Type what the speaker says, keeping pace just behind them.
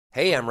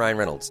Hey, I'm Ryan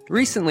Reynolds.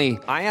 Recently,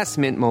 I asked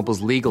Mint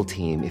Mobile's legal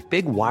team if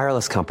big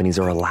wireless companies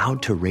are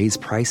allowed to raise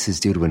prices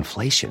due to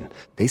inflation.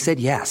 They said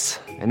yes.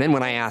 And then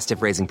when I asked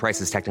if raising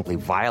prices technically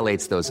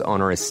violates those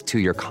onerous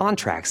two-year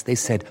contracts, they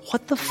said,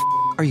 "What the f***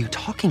 are you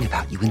talking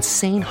about, you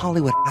insane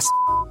Hollywood ass?"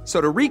 So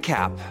to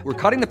recap, we're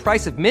cutting the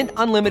price of Mint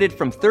Unlimited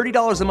from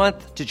 $30 a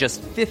month to just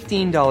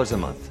 $15 a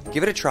month.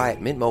 Give it a try at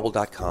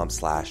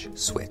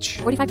mintmobile.com/switch.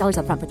 $45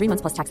 up front for 3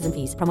 months plus taxes and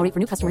fees. Promo rate for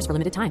new customers for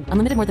limited time.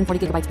 Unlimited more than 40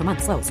 gigabytes per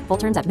month. Slows full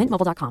terms at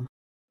mintmobile.com.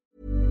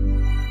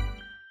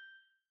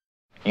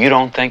 You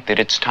don't think that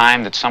it's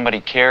time that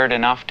somebody cared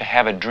enough to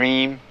have a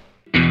dream?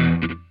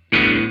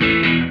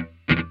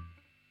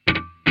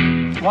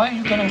 Why are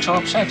you getting so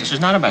upset? This is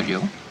not about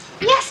you.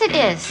 Yes, it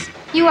is.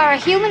 You are a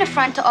human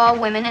affront to all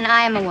women, and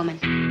I am a woman.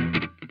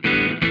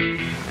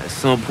 At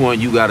some point,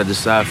 you gotta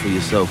decide for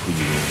yourself who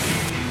you want.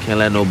 Can't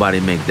let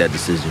nobody make that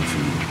decision for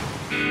you.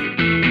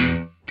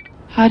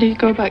 How do you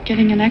go about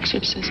getting an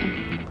exorcism?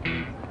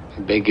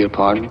 I beg your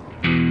pardon?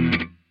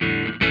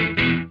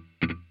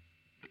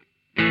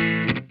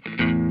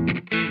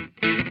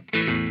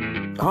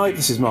 Hi,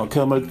 this is Mark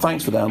Kermode.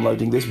 Thanks for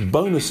downloading this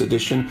bonus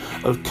edition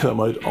of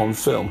Kermode on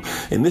Film.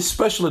 In this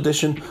special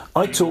edition,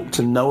 I talk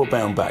to Noah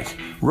Baumbach,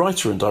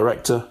 writer and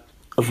director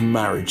of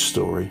Marriage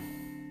Story.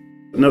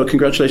 Noah,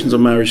 congratulations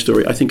on Marriage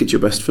Story. I think it's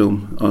your best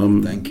film.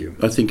 Thank you.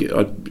 I think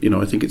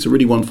it's a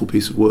really wonderful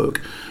piece of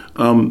work.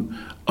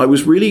 I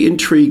was really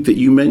intrigued that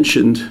you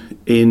mentioned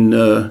in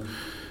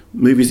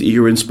movies that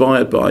you were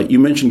inspired by, you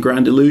mentioned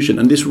Grand Illusion,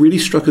 and this really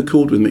struck a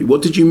chord with me.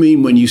 What did you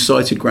mean when you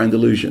cited Grand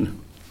Illusion?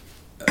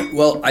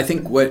 Well, I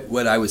think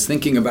what I was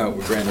thinking about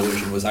with Grand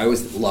Illusion was I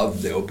always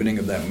loved the opening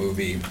of that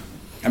movie.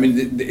 I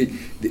mean,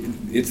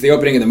 it's the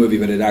opening of the movie,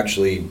 but it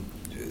actually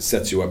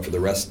sets you up for the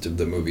rest of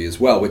the movie as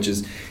well, which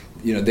is,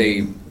 you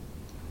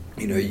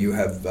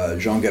have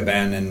Jean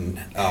Gabin and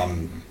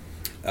I'm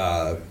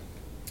trying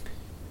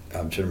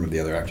to remember the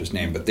other actor's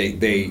name, but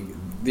they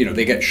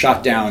get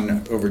shot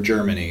down over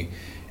Germany,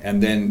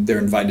 and then they're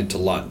invited to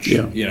lunch.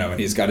 And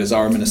he's got his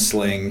arm in a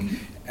sling,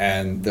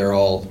 and they're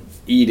all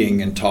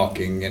eating and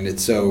talking, and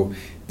it's so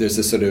there's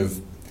this sort of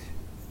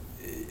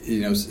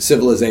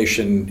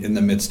civilization in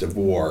the midst of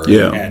war,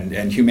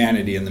 and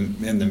humanity in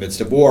the midst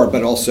of war,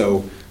 but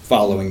also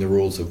following the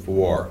rules of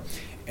war.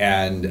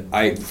 And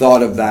I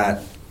thought of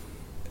that,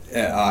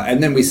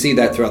 and then we see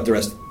that throughout the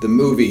rest of the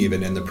movie,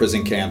 even in the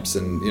prison camps,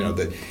 and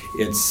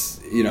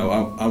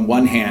on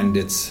one hand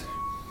it's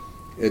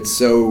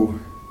so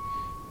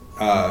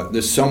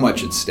there's so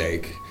much at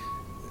stake.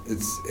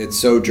 It's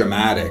so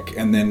dramatic,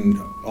 and then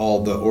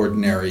all the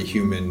ordinary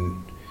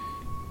human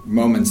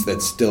moments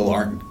that still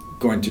aren't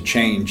going to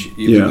change,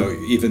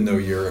 even though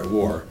you're at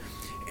war,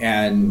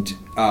 and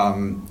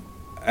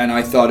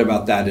I thought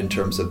about that in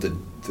terms of the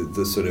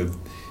sort of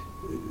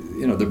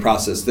the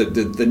process,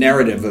 the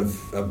narrative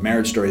of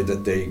Marriage Story,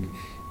 that they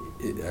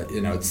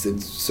it's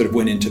sort of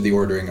went into the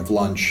ordering of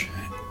lunch,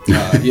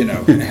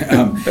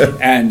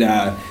 and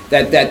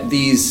that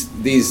these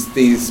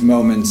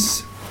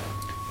moments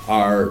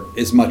are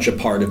as much a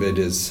part of it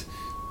as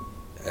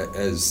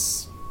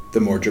the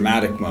more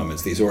dramatic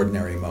moments, these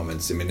ordinary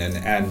moments. I mean, and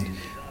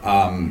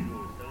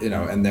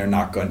they're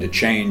not going to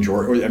change,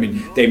 or I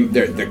mean,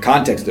 the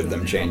context of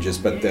them changes,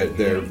 but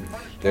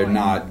they're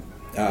not.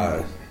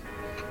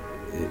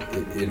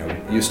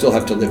 You still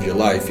have to live your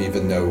life,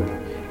 even though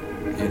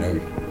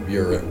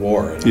you're at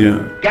war.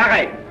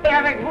 Carré. Et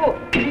avec vous,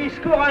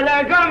 discours à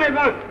la gamme, mais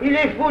bon, il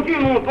est foutu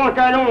mon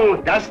pantalon.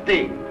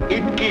 Dasté,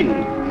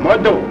 Itkin,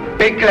 Modo,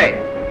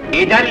 Péclet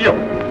et Dalion.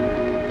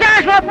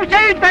 Tiens, je vais en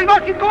pousser une tellement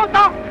je suis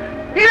content.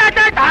 Il a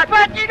tête à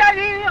petit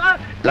d'allure.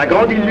 La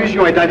Grande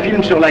Illusion est un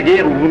film sur la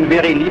guerre où vous ne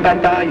verrez ni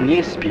bataille ni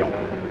espion.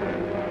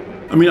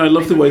 I mean, I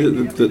love the way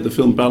that the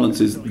film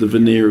balances the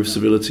veneer of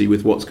civility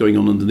with what's going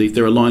on underneath.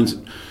 There are lines,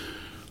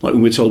 like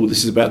when we're told, well,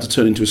 this is about to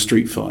turn into a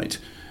street fight,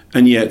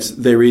 and yet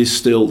there is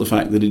still the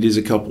fact that it is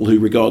a couple who,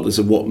 regardless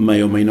of what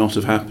may or may not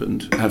have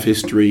happened, have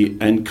history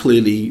and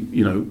clearly,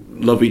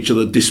 love each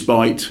other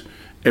despite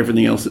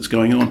everything else that's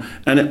going on.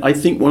 And I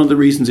think one of the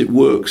reasons it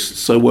works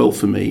so well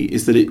for me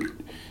is that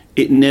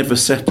it never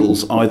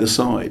settles either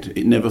side.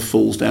 It never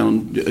falls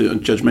down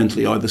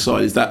judgmentally either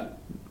side. Is that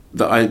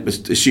I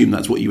assume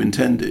that's what you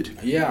intended?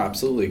 Yeah,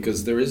 absolutely.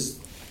 Because there is,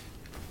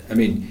 I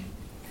mean,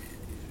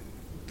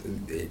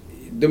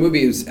 the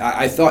movie is.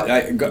 I thought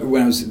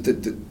when I was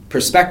the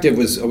perspective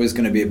was always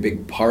going to be a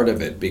big part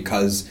of it,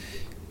 because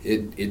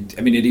it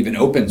even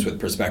opens with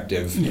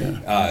perspective.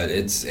 Yeah.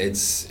 It's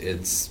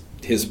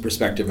his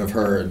perspective of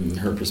her and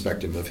her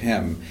perspective of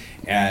him,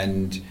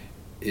 and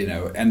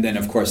and then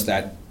of course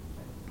that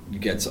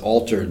gets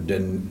altered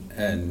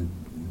and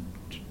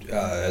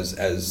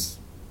as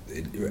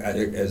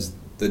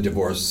the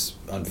divorce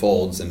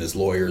unfolds and as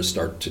lawyers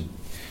start to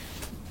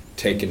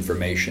take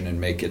information and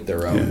make it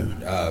their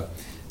own,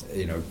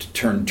 to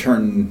turn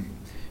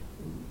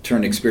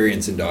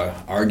experience into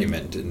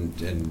argument,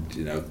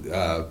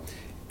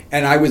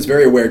 and I was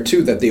very aware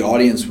too that the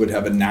audience would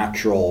have a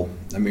natural.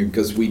 I mean,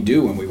 because we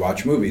do when we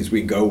watch movies,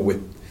 we go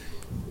with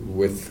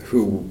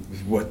who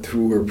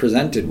we're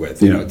presented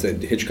with. You know,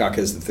 Hitchcock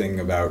has the thing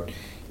about,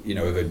 you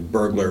know, if a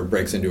burglar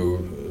breaks into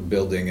a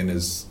building and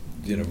is,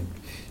 you know,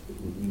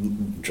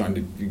 trying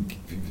to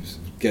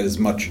get as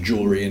much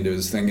jewelry into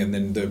his thing, and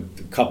then the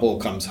couple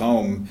comes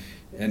home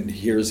and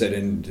hears it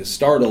and is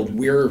startled.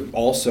 We're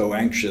also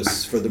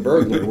anxious for the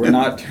burglar. We're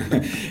not,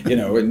 you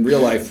know, in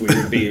real life we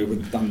would be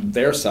on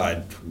their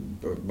side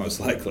most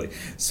likely.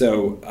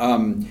 So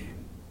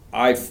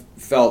I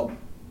felt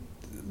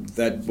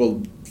that,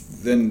 well,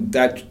 then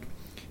that,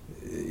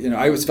 you know,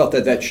 I always felt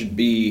that should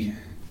be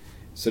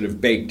sort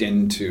of baked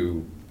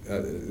into,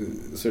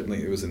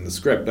 certainly it was in the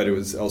script, but it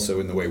was also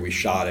in the way we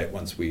shot it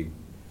once we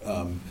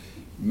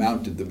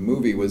mounted the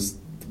movie, was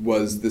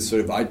this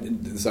sort of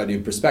this idea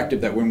of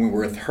perspective, that when we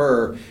were with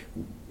her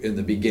in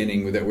the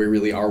beginning, that we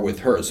really are with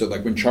her. So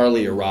like when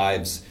Charlie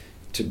arrives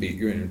to be,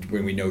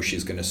 when we know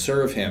she's going to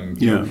serve him,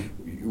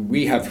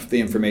 we have the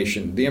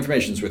information. The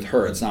information's with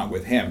her. It's not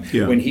with him.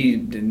 Yeah. When he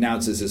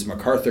announces his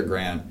MacArthur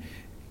grant,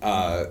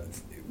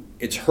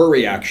 it's her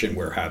reaction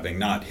we're having,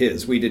 not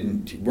his. We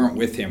weren't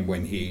with him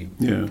when he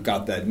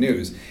got that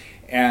news.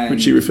 And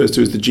which he refers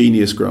to as the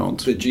Genius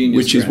Grant,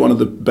 which is one of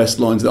the best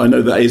lines. I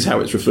know that is how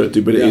it's referred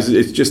to, but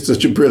it's just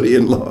such a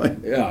brilliant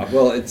line. Yeah,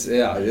 well,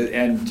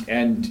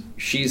 and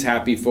she's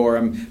happy for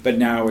him, but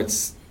now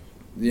it's,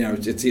 you know,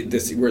 it's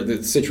this where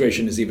the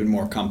situation is even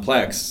more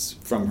complex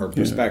from her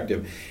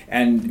perspective.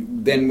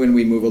 And then when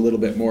we move a little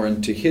bit more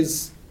into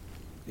his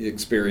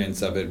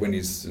experience of it, when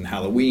he's in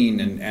Halloween,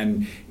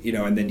 and you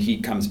know, and then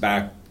he comes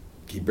back,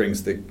 he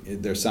brings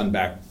their son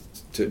back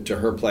to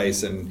her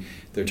place, and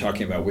they're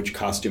talking about which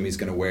costume he's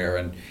going to wear,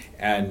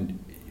 and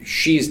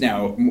she's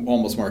now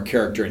almost more a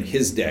character in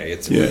his day.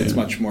 It's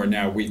much more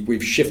now.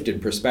 We've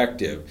shifted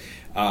perspective,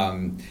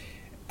 and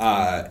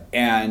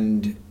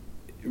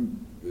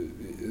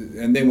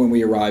then when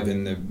we arrive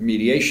in the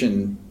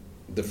mediation,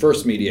 the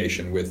first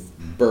mediation with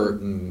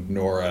Bert and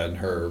Nora in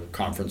her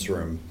conference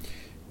room,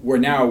 we're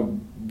now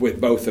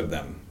with both of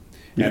them.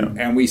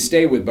 And we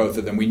stay with both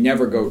of them. We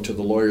never go to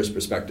the lawyers'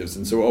 perspectives.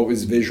 And so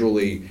always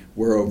visually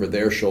we're over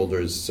their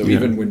shoulders. So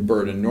even when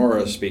Bert and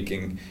Nora are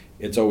speaking,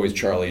 it's always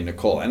Charlie and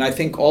Nicole. And I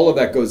think all of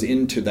that goes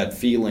into that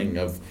feeling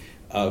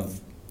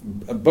of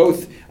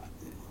both,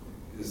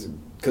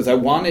 because I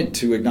wanted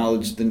to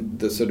acknowledge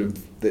the sort of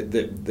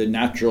the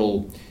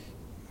natural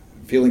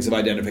feelings of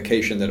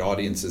identification that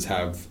audiences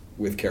have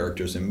with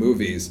characters in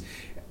movies,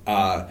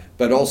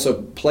 but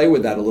also play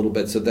with that a little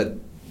bit so that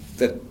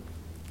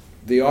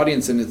the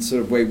audience in its sort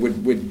of way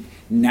would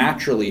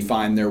naturally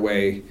find their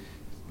way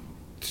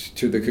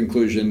to the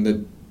conclusion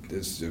that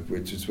this,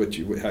 which is what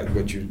you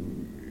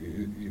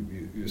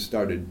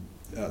started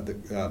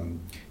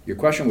your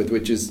question with,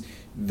 which is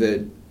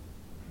that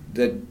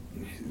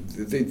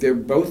they're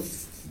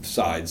both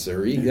sides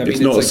are. It's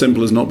not as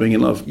simple as not being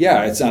in love.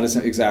 Yeah, it's not as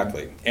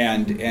exactly,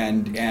 and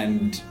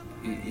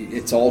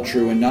it's all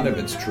true and none of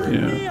it's true.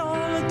 Yeah.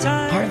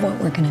 Part of what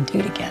we're going to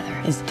do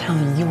together is tell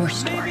your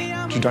story.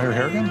 Did you dye your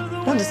hair again?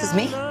 No, this is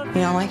me. You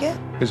don't like it?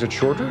 Is it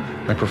shorter?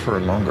 I prefer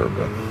it longer,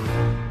 but...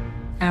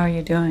 How are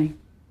you doing?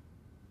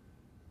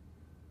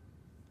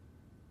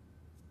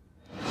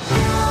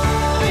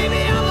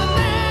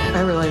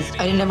 I realized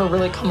I didn't ever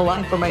really come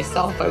alive for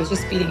myself. I was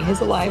just feeding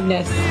his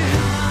aliveness.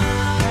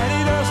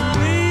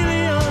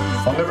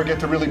 I'll never get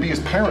to really be his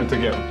parent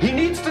again. He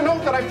needs to know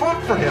that I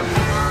fought for him.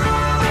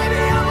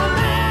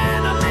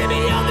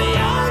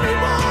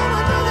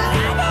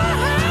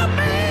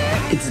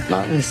 It's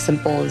not as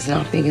simple as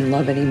not being in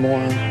love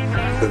anymore.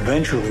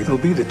 Eventually, it'll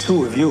be the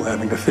two of you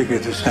having to figure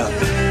this out.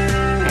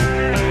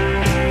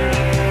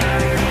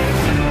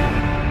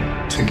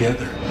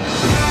 Together.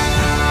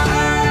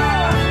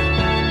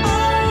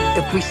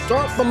 If we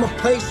start from a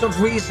place of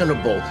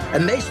reasonable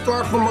and they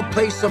start from a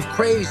place of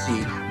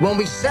crazy, when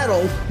we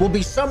settle, we'll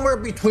be somewhere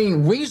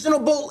between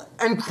reasonable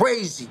and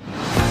crazy.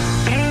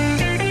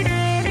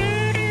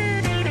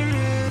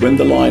 When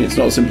the line, it's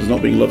not as simple as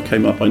not being loved,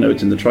 came up, I know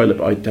it's in the trailer,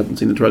 but I hadn't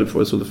seen the trailer before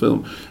I saw the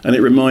film, and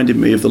it reminded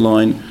me of the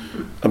line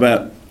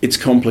about it's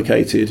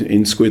complicated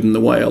in Squid and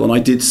the Whale, and I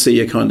did see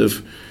a kind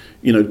of,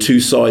 you know, two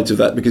sides of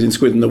that, because in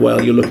Squid and the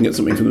Whale you're looking at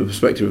something from the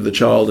perspective of the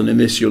child, and in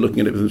this you're looking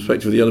at it from the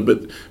perspective of the other,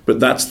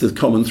 but that's the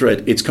common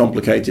thread. It's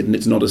complicated and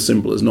it's not as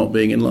simple as not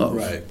being in love.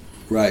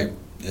 Right.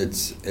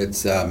 It's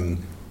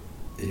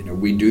you know,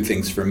 we do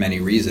things for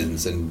many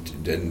reasons, and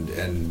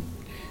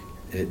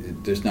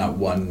there's not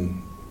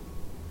one.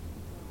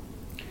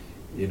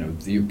 You know,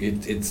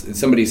 it's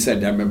somebody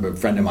said. I remember a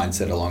friend of mine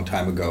said a long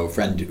time ago. A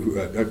friend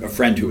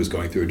who was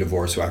going through a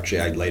divorce, who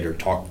actually I later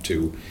talked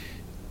to,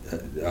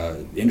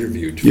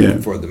 interviewed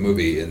for the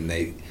movie, and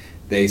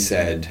they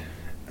said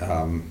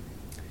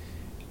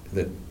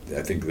that,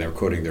 I think they're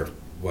quoting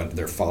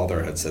their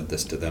father had said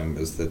this to them,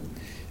 is that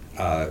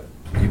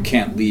you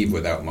can't leave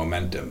without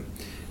momentum,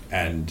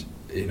 and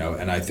you know,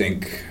 and I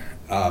think.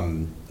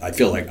 I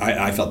feel like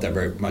I felt that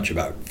very much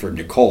for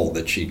Nicole,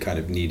 that she kind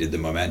of needed the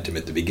momentum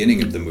at the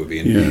beginning of the movie.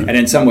 And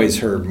in some ways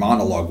her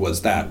monologue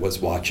was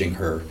watching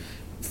her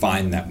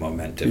find that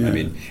momentum. Yeah. I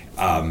mean...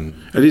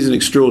 it is an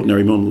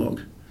extraordinary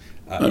monologue.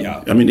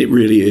 Yeah. I mean, it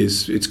really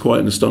is. It's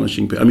quite an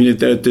astonishing. I mean,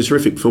 there's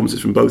terrific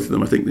performances from both of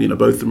them. I think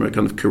both of them are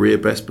kind of career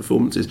best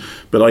performances.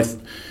 But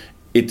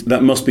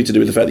that must be to do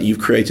with the fact that you've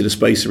created a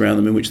space around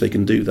them in which they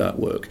can do that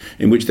work,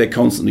 in which they're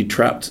constantly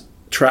trapped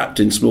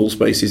in small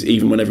spaces,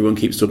 even when everyone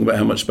keeps talking about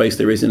how much space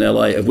there is in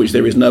LA, of which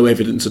there is no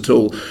evidence at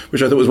all,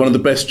 which I thought was one of the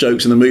best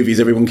jokes in the movies.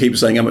 Everyone keeps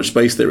saying how much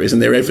space there is,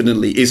 and there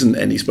evidently isn't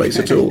any space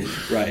at all.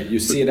 Right, you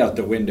see it out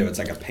the window, it's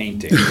like a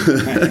painting.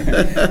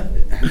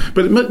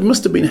 But it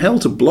must have been hell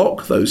to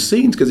block those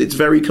scenes, because it's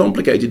very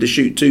complicated to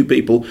shoot two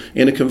people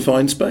in a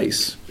confined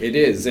space. It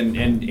is,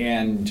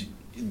 and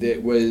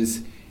it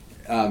was...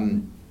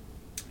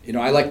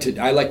 I like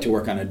to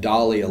work on a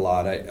dolly a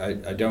lot.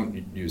 I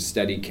don't use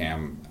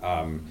Steadicam.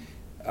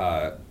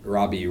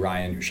 Robbie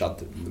Ryan, who shot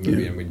the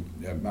movie, and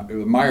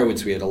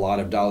Meyerowitz, we had a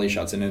lot of dolly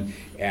shots, and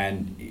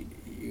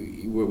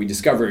what we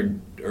discovered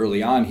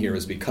early on here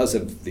is because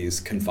of these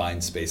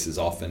confined spaces,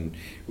 often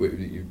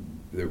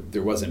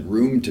there wasn't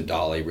room to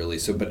dolly really.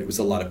 So, but it was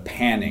a lot of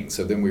panning.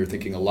 So then we were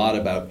thinking a lot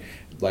about,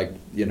 like,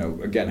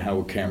 again, how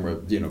a camera,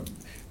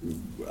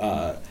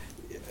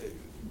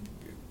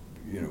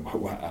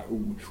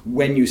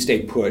 when you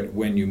stay put,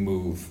 when you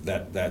move,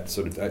 that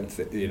sort of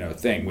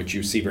thing, which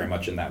you see very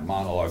much in that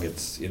monologue.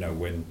 It's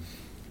when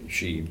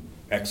she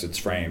exits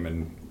frame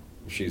and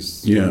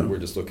she's we're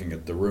just looking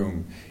at the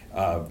room,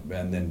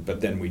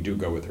 but then we do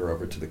go with her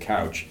over to the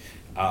couch.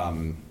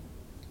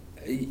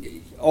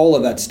 All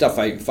of that stuff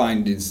I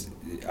find is,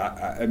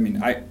 I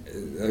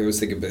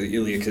always think of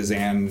Elia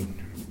Kazan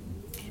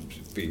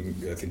being,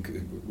 I think,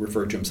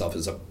 referred to himself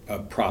as a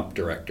prop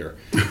director,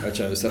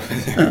 which I was, but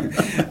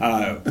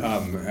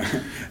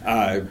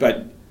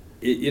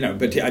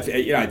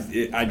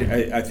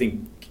I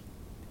think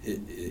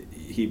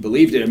he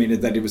believed it. I mean,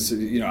 that it was,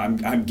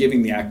 I'm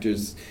giving the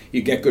actors,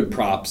 you get good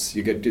props,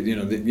 you get,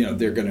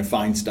 they're going to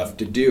find stuff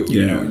to do,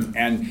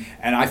 and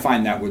I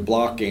find that with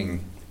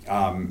blocking,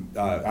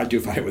 I do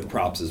find it with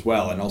props as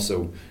well, and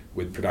also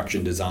with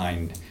production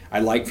design. I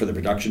like for the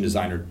production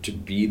designer to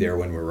be there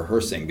when we're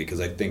rehearsing, because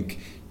I think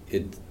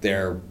it's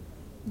going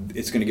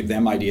to give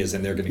them ideas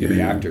and they're going to give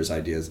the actors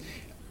ideas.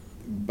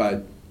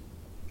 But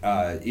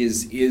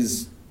if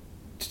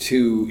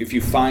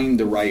you find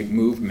the right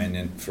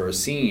movement for a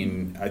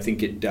scene, I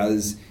think it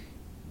gives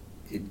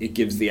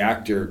the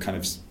actor kind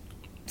of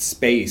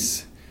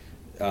space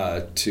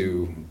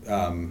to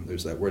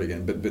there's that word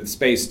again, but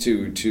space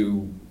to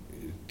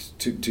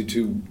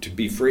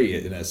be free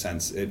in a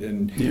sense,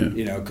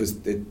 because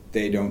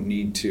they don't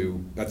need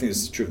to. I think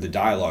this is true of the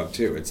dialogue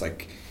too. It's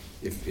like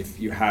if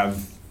you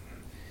have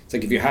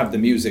the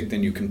music,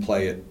 then you can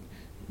play it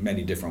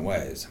many different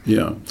ways.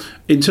 Yeah.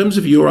 In terms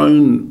of your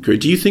own career,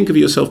 do you think of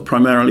yourself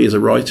primarily as a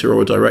writer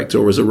or a director,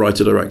 or as a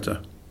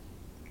writer-director?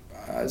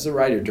 As a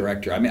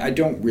writer-director, I mean, I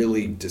don't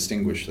really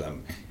distinguish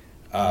them.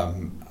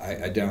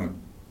 I don't.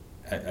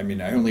 I mean,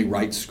 I only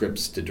write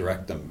scripts to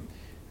direct them.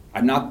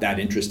 I'm not that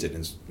interested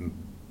in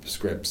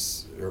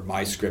scripts or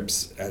my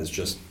scripts as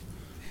just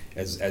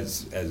as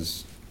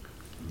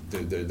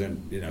they're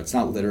it's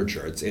not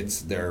literature.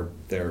 It's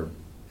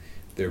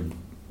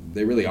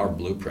they really are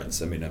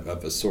blueprints. I mean,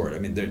 of a sort. I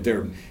mean,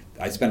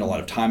 I spend a lot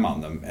of time on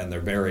them, and they're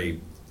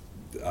very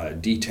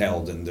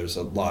detailed, and there's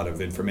a lot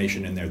of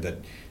information in there that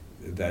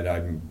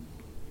I'm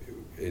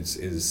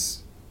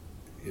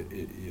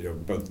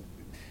both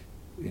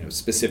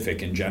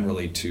specific and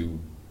generally to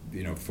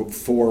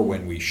for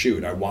when we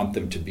shoot. I want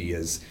them to be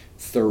as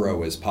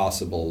thorough as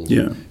possible.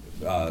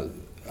 So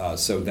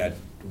that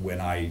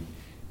when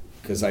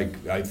because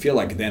I feel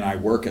like then I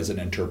work as an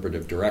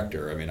interpretive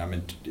director. I mean,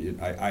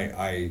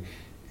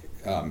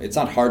 it's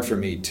not hard for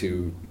me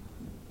to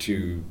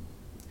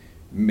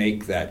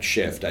make that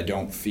shift. I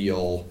don't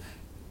feel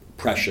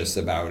precious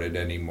about it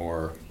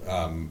anymore.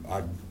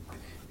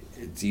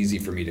 It's easy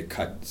for me to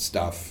cut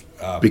stuff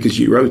because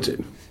you wrote it.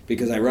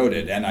 Because I wrote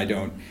it, and I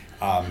don't.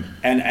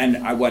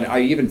 What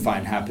I even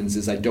find happens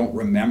is I don't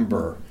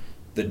remember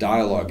the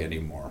dialogue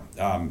anymore,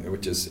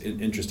 which is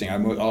interesting.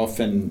 I'm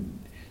often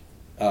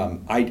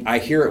I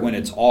hear it when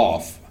it's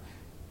off.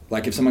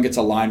 Like if someone gets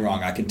a line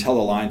wrong, I can tell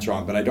the line's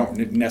wrong, but I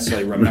don't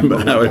necessarily remember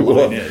what the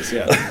line is.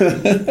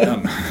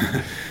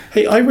 Yeah.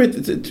 Hey, I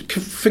read.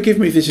 Forgive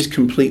me if this is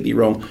completely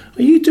wrong.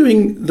 Are you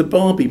doing the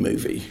Barbie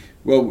movie?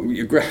 Well,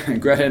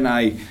 Greta and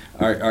I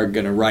are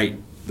going to write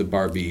the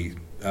Barbie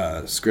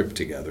script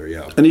together.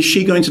 Yeah. And is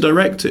she going to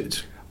direct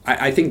it?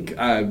 I think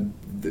I'm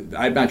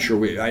not sure.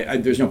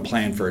 There's no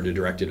plan for her to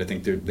direct it. I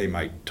think they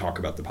might talk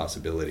about the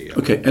possibility.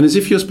 Okay, and as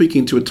if you're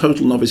speaking to a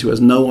total novice who has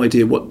no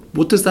idea,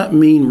 what does that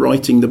mean,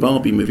 writing the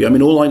Barbie movie? I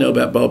mean, all I know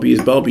about Barbie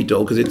is Barbie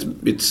doll, because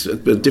it's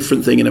a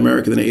different thing in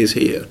America than it is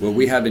here. Well,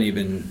 we haven't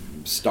even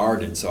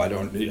started, so I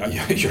don't.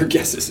 Your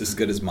guess is as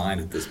good as mine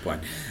at this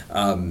point.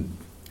 I mean,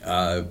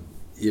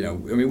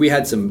 we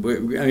had some. I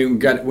mean,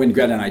 when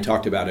Greta and I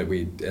talked about it,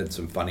 we had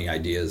some funny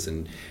ideas,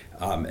 and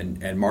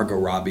Margot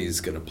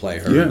Robbie's going to play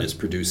her and is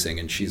producing,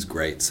 and she's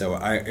great. So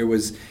it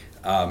was,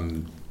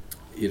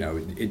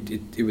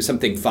 it was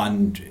something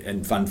fun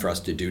for us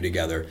to do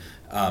together.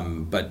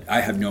 But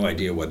I have no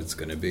idea what it's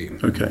going to be.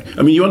 Okay.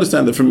 I mean, you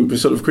understand that from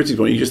sort of critics'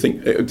 point, you just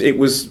think it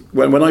was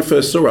when I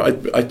first saw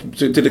it, I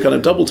did a kind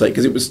of double take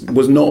because it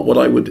was not what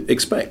I would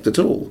expect at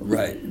all.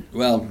 Right.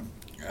 Well.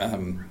 I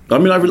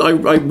mean, I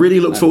really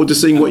look forward to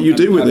seeing what you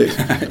do with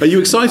it. Are you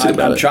excited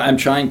about it? I'm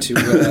trying to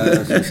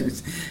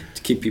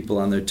to keep people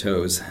on their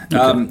toes.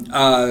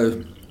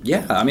 Okay.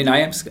 Yeah, I mean,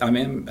 I'm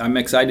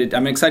excited.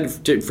 I'm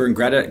excited for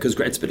Greta because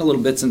it's been a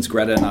little bit since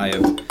Greta and I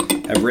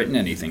have written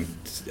anything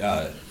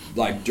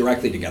like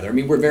directly together. I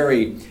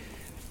mean,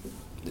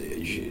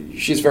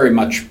 she's very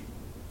much,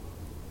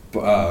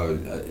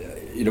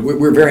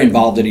 we're very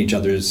involved in each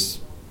other's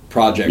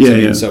projects. Yeah,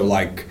 yeah. So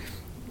like,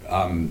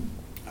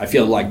 I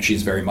feel like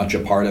she's very much a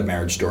part of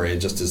Marriage Story,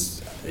 just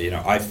as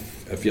I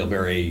feel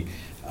very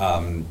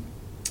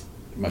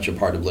much a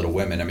part of Little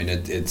Women. I mean,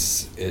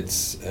 it's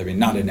I mean,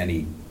 not in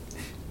any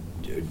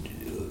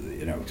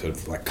sort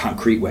of like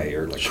concrete way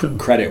or like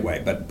credit way,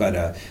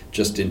 but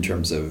just in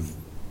terms of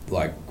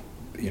like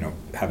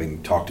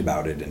having talked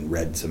about it and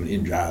read some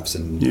in drafts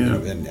and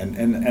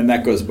and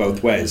that goes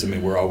both ways. I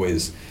mean, we're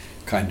always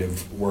kind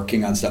of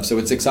working on stuff, so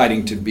it's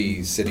exciting to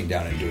be sitting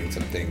down and doing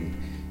something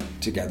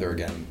together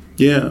again.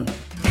 Yeah.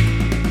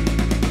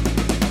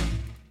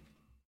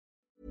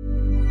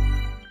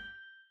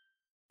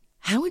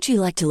 How would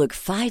you like to look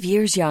 5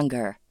 years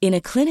younger? In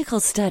a clinical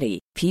study,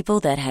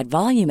 people that had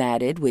volume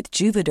added with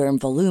Juvederm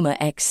Voluma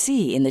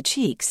XC in the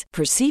cheeks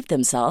perceived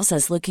themselves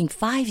as looking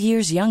 5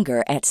 years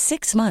younger at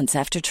 6 months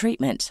after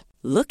treatment.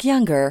 Look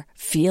younger,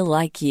 feel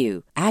like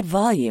you. Add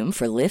volume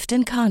for lift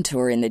and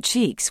contour in the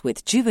cheeks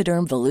with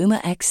Juvederm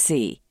Voluma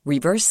XC.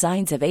 Reverse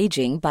signs of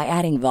aging by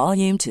adding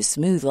volume to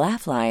smooth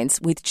laugh lines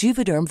with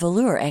Juvederm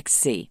Volure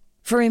XC.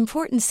 For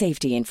important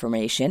safety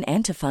information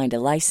and to find a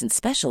licensed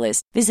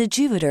specialist, visit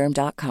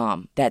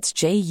Juvederm.com. That's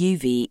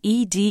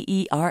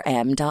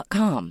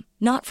JUVEDERM.com.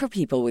 Not for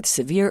people with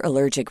severe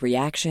allergic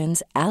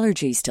reactions,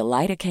 allergies to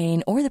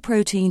lidocaine, or the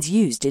proteins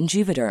used in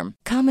Juvederm.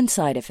 Common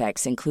side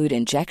effects include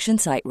injection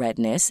site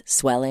redness,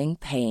 swelling,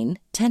 pain,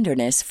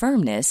 tenderness,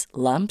 firmness,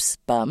 lumps,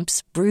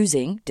 bumps,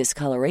 bruising,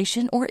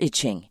 discoloration, or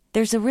itching.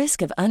 There's a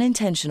risk of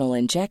unintentional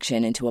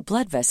injection into a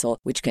blood vessel,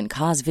 which can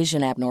cause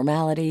vision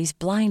abnormalities,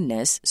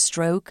 blindness,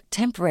 stroke,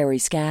 temporary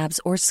scabs,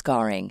 or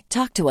scarring.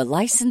 Talk to a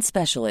licensed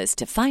specialist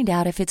to find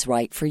out if it's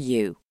right for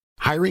you.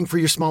 Hiring for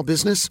your small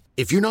business?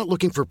 If you're not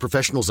looking for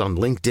professionals on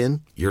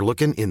LinkedIn, you're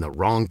looking in the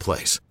wrong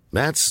place.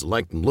 That's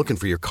like looking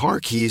for your car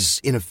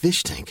keys in a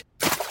fish tank.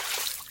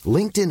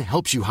 LinkedIn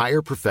helps you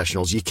hire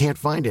professionals you can't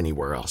find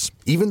anywhere else,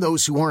 even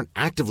those who aren't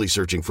actively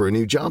searching for a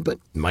new job but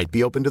might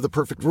be open to the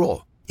perfect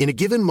role. In a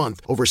given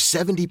month, over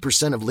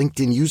 70% of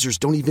LinkedIn users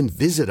don't even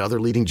visit other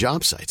leading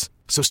job sites.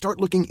 So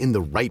start looking in the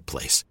right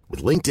place.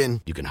 With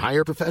LinkedIn, you can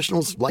hire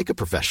professionals like a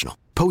professional.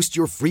 Post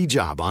your free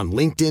job on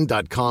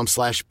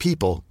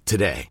linkedin.com/people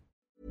today.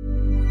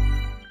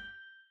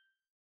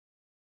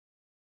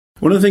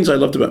 One of the things I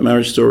loved about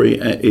Marriage Story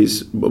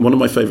is one of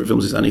my favourite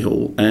films is Annie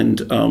Hall, and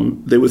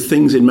there were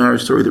things in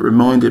Marriage Story that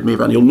reminded me of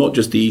Annie Hall, not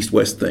just the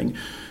East-West thing,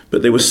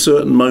 but there were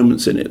certain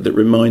moments in it that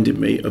reminded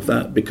me of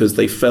that because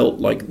they felt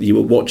like you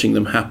were watching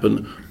them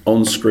happen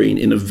on screen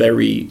in a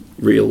very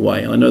real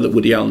way. And I know that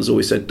Woody Allen's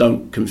always said,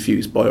 don't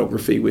confuse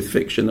biography with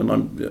fiction, and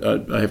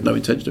I have no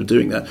intention of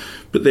doing that.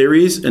 But there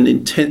is an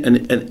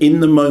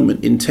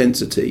in-the-moment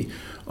intensity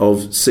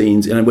of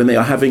scenes, and when they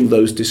are having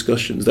those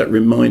discussions, that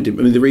reminded me.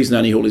 I mean, the reason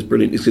Annie Hall is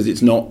brilliant is because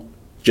it's not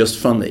just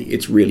funny;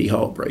 it's really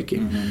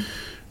heartbreaking. Mm-hmm.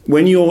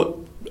 When you're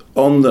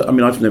on the, I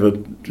mean, I've never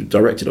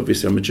directed.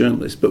 Obviously, I'm a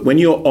journalist, but when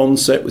you're on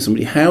set with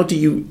somebody, how do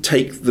you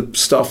take the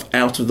stuff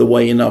out of the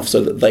way enough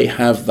so that they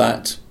have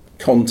that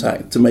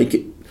contact to make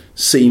it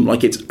seem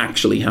like it's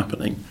actually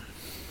happening?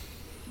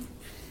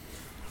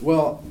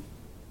 Well,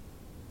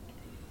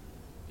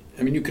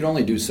 I mean, you can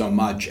only do so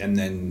much, and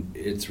then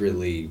it's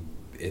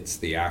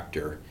the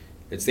actor.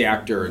 It's the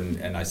actor,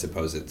 and I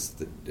suppose it's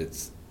the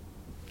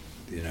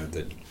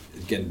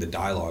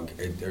dialogue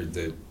or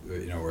the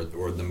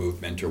or the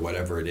movement or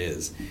whatever it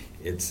is.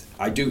 It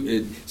sort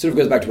of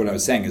goes back to what I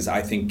was saying. Is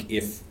I think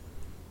if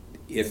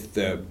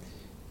the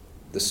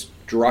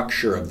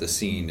structure of the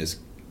scene is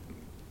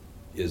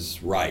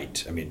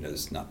right. I mean,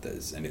 it's not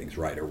that anything's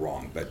right or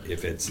wrong, but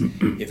if it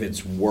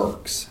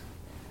works,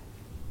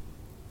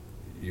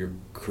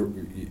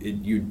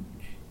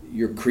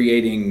 you're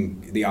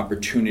creating the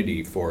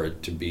opportunity for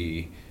it to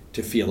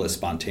feel as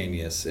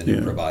spontaneous and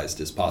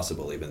improvised as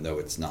possible, even though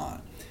it's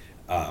not.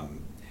 So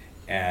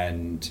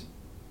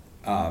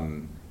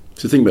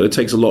think about it, it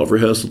takes a lot of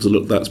rehearsal to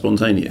look that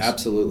spontaneous.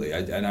 Absolutely,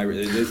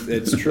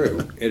 it's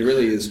true. It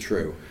really is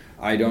true.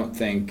 I don't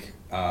think,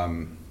 I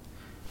mean,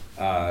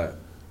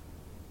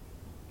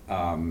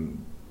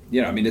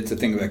 it's a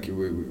thing like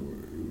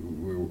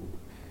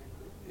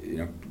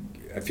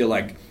I feel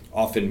like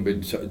often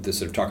we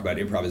sort of talk about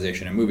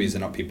improvisation in movies,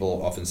 and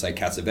people often cite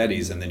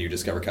Cassavetes, and then you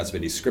discover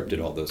Cassavetes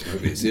scripted all those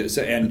movies.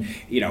 So, and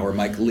or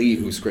Mike Leigh,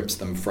 who scripts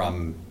them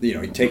from, he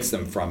takes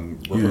them from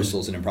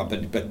rehearsals and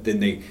improv, but then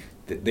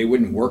they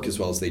wouldn't work as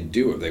well as they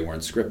do if they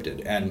weren't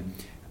scripted. And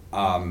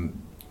I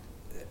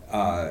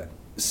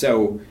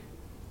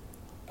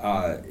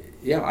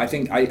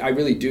think I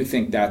really do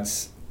think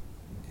that's,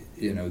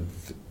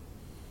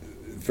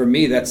 for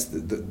me, that's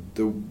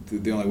the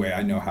only way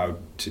I know how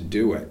to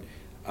do it,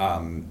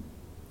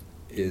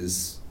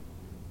 is,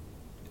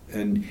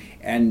 and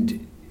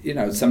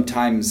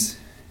sometimes.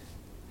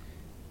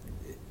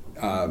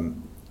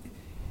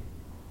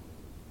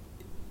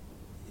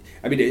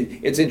 I mean,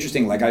 it's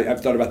interesting. Like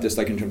I've thought about this,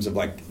 like in terms of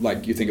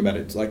like you think about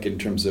it, like in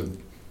terms of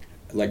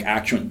like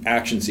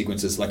action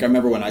sequences. Like I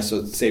remember when I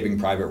saw Saving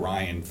Private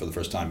Ryan for the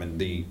first time, and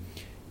the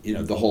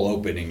whole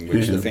opening,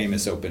 which the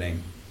famous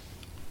opening,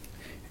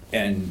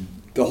 and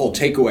the whole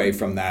takeaway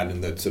from that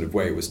and the sort of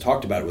way it was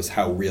talked about was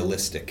how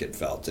realistic it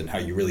felt and how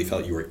you really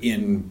felt you were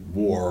in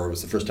war. It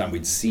was the first time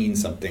we'd seen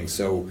something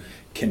so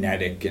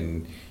kinetic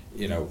and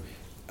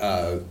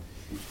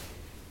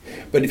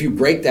but if you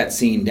break that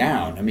scene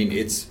down, I mean,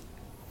 it's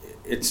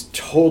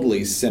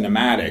totally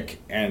cinematic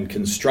and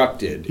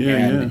constructed,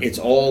 it's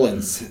all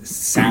in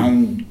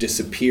sound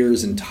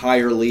disappears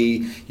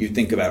entirely. You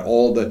think about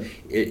all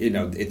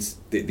it's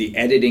the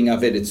editing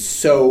of it. It's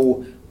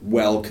so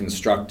well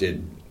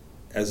constructed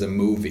as a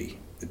movie,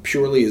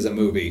 purely as a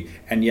movie,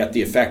 and yet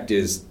the effect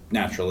is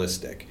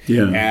naturalistic.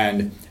 Yeah.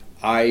 And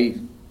I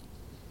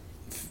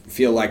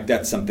feel like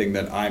that's something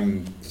that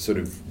I'm sort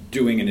of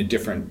doing in a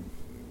different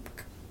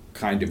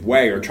kind of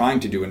way, or trying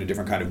to do in a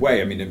different kind of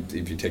way. I mean,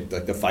 if you take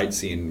like the fight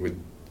scene with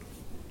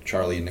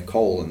Charlie and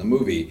Nicole in the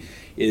movie,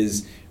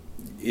 is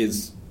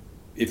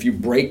if you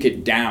break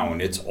it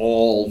down, it's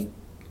all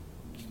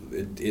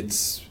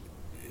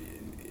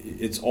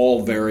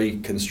very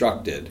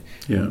constructed.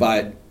 Yeah.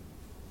 But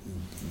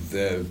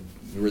the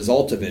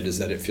result of it is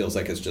that it feels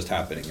like it's just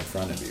happening in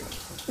front of you.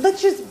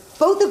 Let's just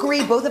both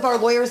agree both of our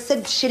lawyers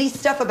said shitty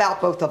stuff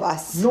about both of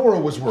us. Nora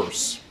was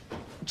worse.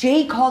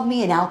 Jay called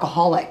me an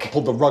alcoholic.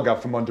 Pulled the rug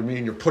out from under me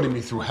and you're putting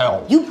me through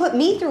hell. You put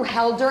me through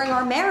hell during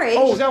our marriage.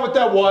 Oh, is that what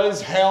that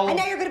was? Hell? And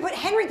now you're going to put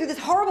Henry through this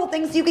horrible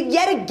thing so you can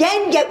yet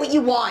again get what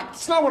you want.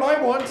 It's not what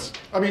I want.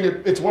 I mean,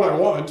 it's what I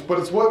want, but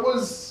it's what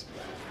was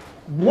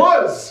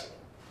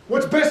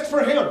what's best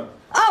for him.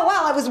 Oh,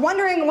 well, I was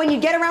wondering when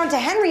you'd get around to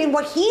Henry and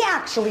what he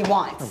actually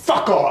wants.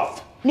 Fuck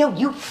off. No,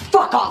 you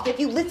fuck off. If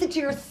you listen to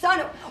your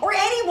son or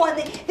anyone,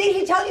 then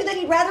he'd tell you that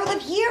he'd rather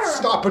live here.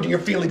 Stop putting your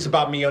feelings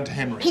about me onto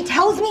Henry. He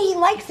tells me he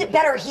likes it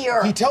better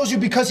here. He tells you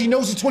because he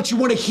knows it's what you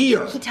want to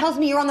hear. He tells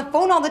me you're on the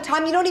phone all the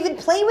time. You don't even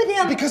play with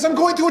him. Because I'm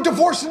going through a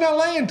divorce in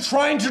L.A. and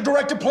trying to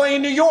direct a play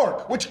in New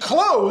York, which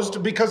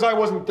closed because I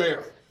wasn't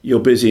there. You're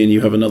busy and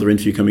you have another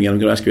interview coming out. I'm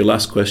going to ask you a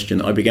last question.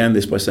 I began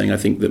this by saying I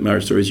think that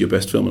Marriage Story is your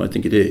best film, and I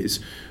think it is.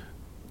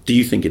 Do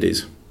you think it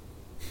is?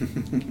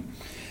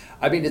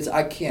 I mean,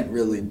 I can't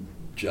really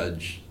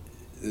judge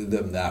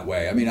them that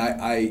way. I mean,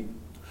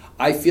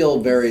 I feel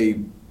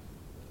very.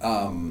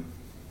 The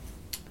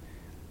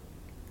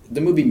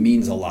movie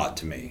means a lot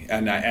to me,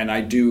 and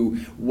I do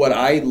what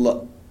I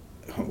love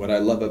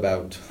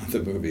about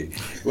the movie.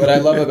 What I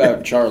love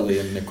about Charlie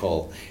and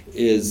Nicole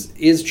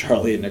is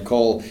Charlie and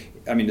Nicole.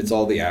 I mean, it's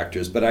all the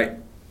actors, but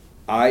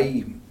I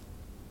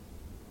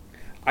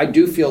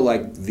do feel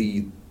like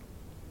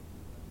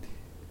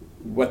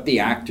what the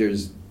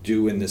actors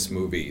do in this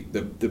movie,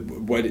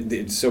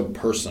 it's so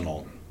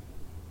personal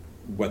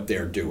what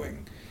they're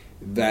doing,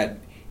 that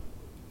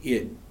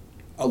it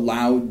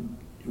allowed,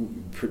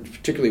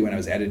 particularly when I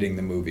was editing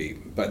the movie,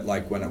 but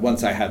like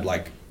once I had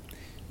like,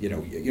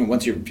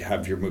 once you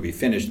have your movie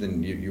finished,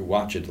 then you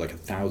watch it like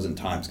 1,000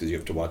 times because you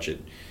have to watch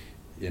it,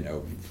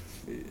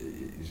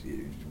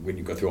 when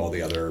you go through all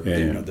the other,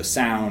 the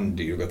sound,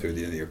 you go through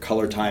your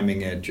color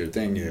timing it, your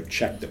thing, you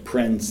check the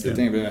prints, the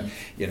thing,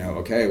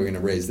 okay, we're going to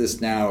raise this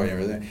now, and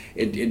everything.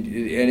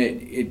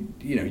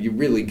 You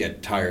really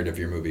get tired of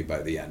your movie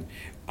by the end.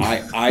 I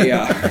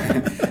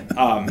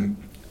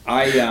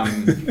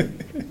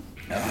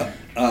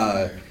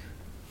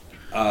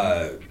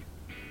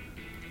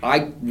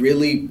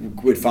really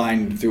would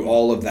find through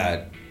all of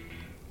that,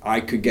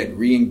 I could get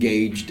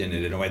re-engaged in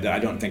it in a way that I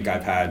don't think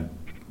I've had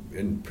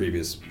in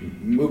previous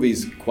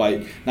movies.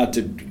 Quite, not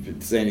to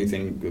say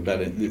anything about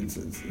it, it's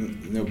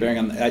no bearing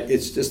on that.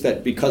 It's just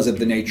that because of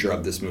the nature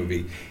of this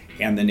movie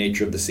and the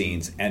nature of the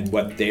scenes and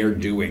what they're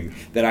doing,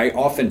 that I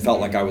often felt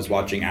like I was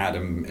watching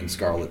Adam and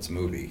Scarlett's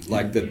movie,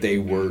 like that they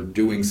were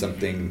doing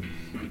something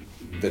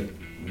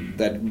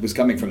that was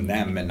coming from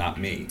them and not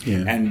me.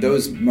 Yeah. And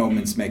those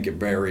moments make it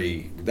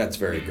that's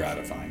very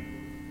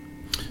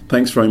gratifying.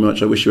 Thanks very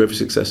much. I wish you every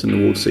success in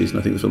the award season.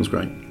 I think the film's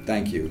great.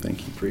 Thank you.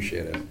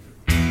 Appreciate it.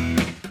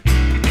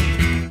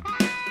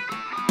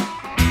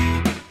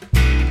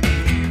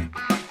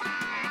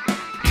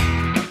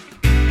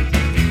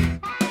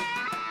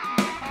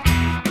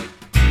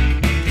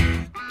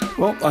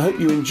 Well, I hope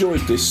you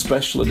enjoyed this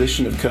special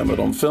edition of Kermit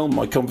on Film,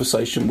 my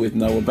conversation with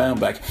Noah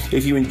Baumbach.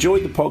 If you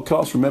enjoyed the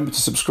podcast, remember to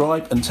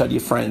subscribe and tell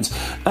your friends.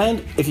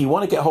 And if you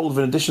want to get hold of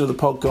an edition of the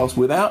podcast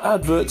without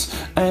adverts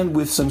and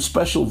with some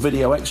special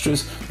video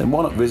extras, then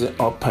why not visit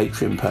our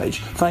Patreon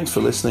page. Thanks for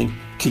listening.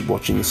 Keep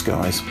watching the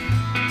skies.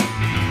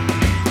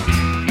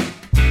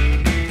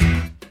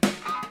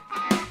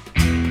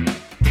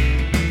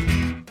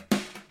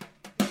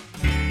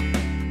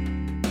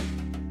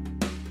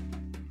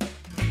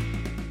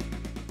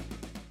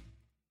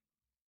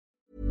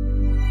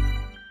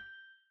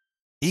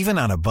 Even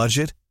on a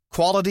budget,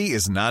 quality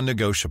is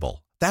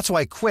non-negotiable. That's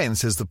why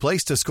Quince is the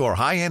place to score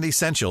high-end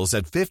essentials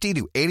at 50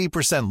 to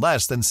 80%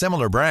 less than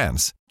similar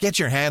brands. Get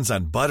your hands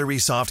on buttery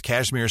soft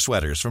cashmere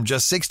sweaters from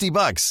just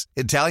 $60,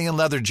 Italian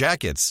leather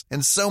jackets,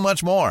 and so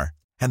much more.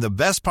 And the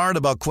best part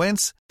about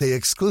Quince, they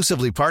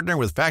exclusively partner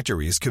with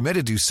factories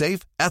committed to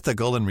safe,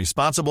 ethical, and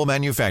responsible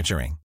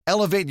manufacturing.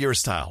 Elevate your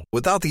style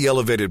without the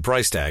elevated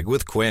price tag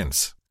with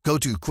Quince. Go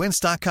to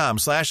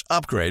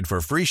quince.com/upgrade for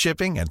free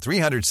shipping and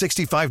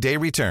 365-day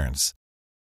returns.